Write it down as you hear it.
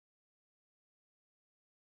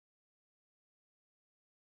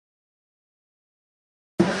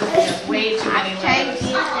many letters.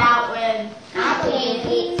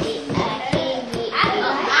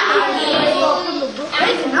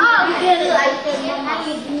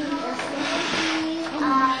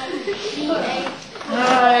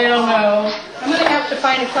 I don't know. I'm going to have to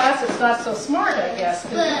find a class that's not so smart, I guess,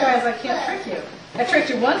 because you guys, I can't trick you. I tricked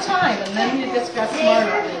you one time, and then you just got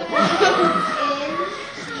smarter.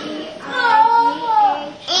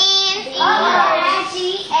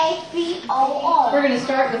 We're going to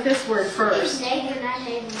start with this word first. All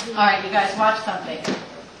right, you guys, watch something.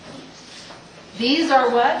 These are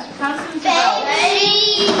what? Consonants and vowels.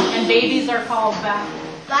 And babies are called vowels.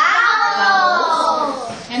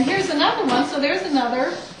 And here's another one, so there's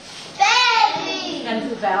another.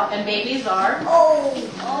 And babies are vowels.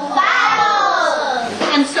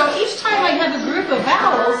 And so each time I have a group of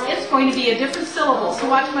vowels, it's going to be a different syllable. So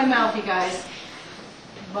watch my mouth, you guys.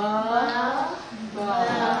 Ba,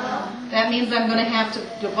 ba. That means I'm going to have to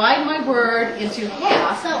divide my word into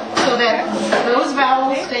half so that those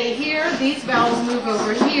vowels stay here, these vowels move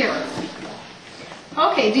over here.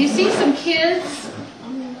 Okay, do you see some kids?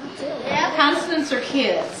 Consonants are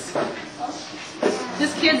kids.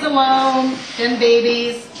 This kid's alone, then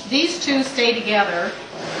babies. These two stay together.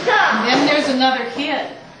 And then there's another kid.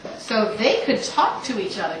 So they could talk to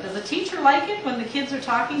each other. Does a teacher like it when the kids are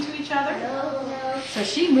talking to each other? No. So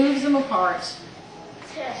she moves them apart.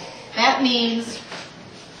 That means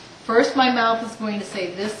first my mouth is going to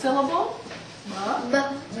say this syllable.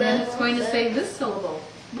 Then it's going to say this syllable.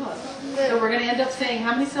 So we're going to end up saying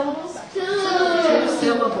how many syllables? 2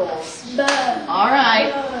 syllables. All right,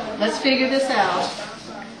 let's figure this out.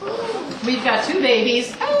 We've got 2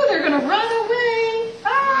 babies. Oh, they're going to run away.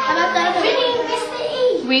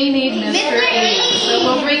 We need Mr. E. So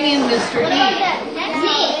we'll bring in Mr. E.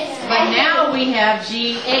 But now we have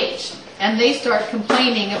GH. And they start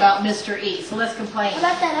complaining about Mr. E. So let's complain. All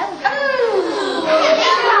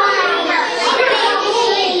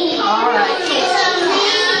right.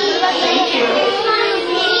 Thank you.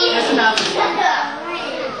 That's enough.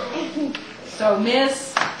 So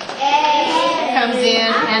Miss comes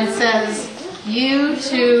in and says, "You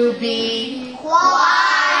two be quiet."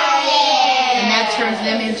 And that turns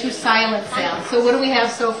them into silent sounds. So what do we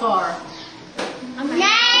have so far?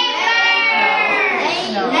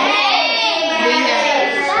 No.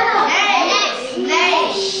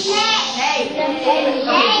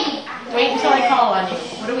 Wait until I call on you.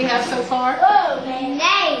 What do we have so far?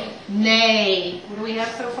 Nay. Nay. What do we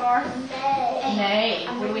have so far? Nay.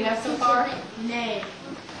 What do we have so far? Nay.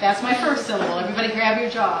 That's my first syllable. Everybody grab your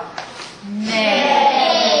jaw.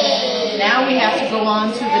 Nay. Now we have to go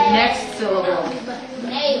on to the next syllable.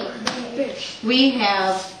 We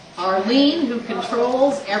have Arlene, who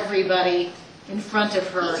controls everybody in front of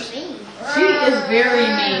her. She is very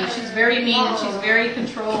mean. She's very mean and she's very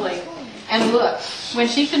controlling. And look, when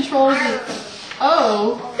she controls the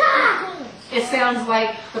O, it sounds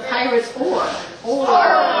like the pirate's oar.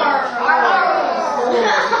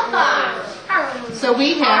 So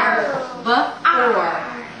we have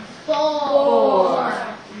four.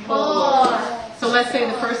 So let's say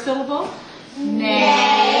the first syllable. Neighbor.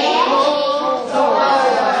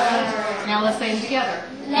 Now let's say them together.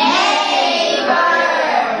 Neighbor.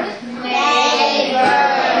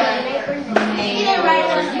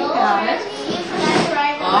 You got it.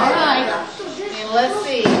 All right. And let's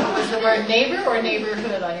see. Is the word neighbor or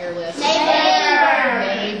neighborhood on your list?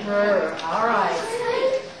 Neighbor. All right.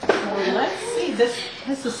 Well, let's see. This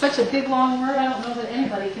is such a big, long word. I don't know that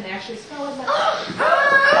anybody can actually spell it. But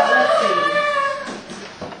let's see.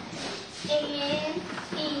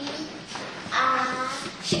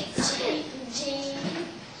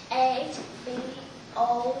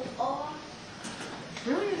 N-E-I-G-H-B-O-R.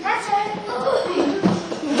 Really? That's right.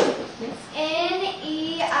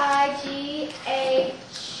 N-E-I-G-H.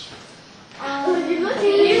 You're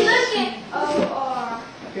looking. O-R.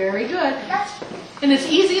 Very good. And it's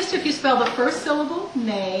easiest if you spell the first syllable,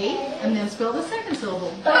 nay, and then spell the second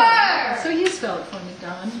syllable, burr. So you spell it for me,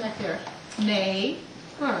 Don, back there. Nay,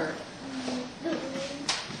 burr.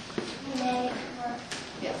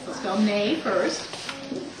 Yes, let's spell nay first.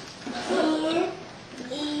 N-E-I-G-H-T.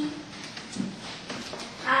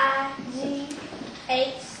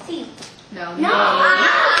 No, nay.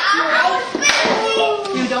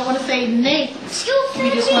 You don't want to say nay.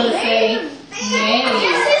 You just want to say nay.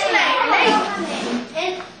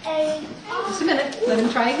 Just a minute. Let him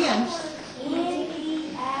try again.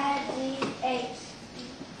 N-E-I-G-H.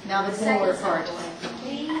 Now the lower part.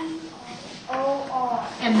 V-O-R.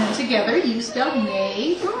 And then together you spell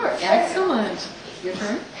neighbor. Excellent. Your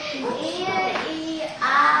turn. N-E-I-G-H-B-O-R.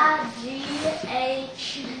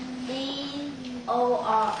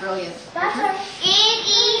 N-E-I-G-H-B-O-R. Brilliant. That's right.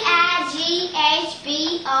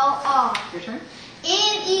 N-E-I-G-H-B-O-R. Your turn.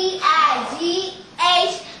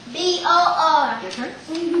 N-E-I-G-H-B-O-R. Your turn.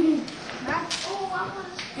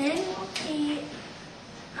 N-E-I.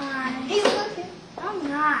 He's looking. I'm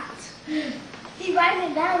not. He's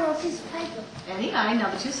writing it down on a piece of paper. N-E-I. Now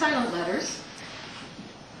the two silent letters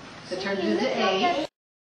that turn into A.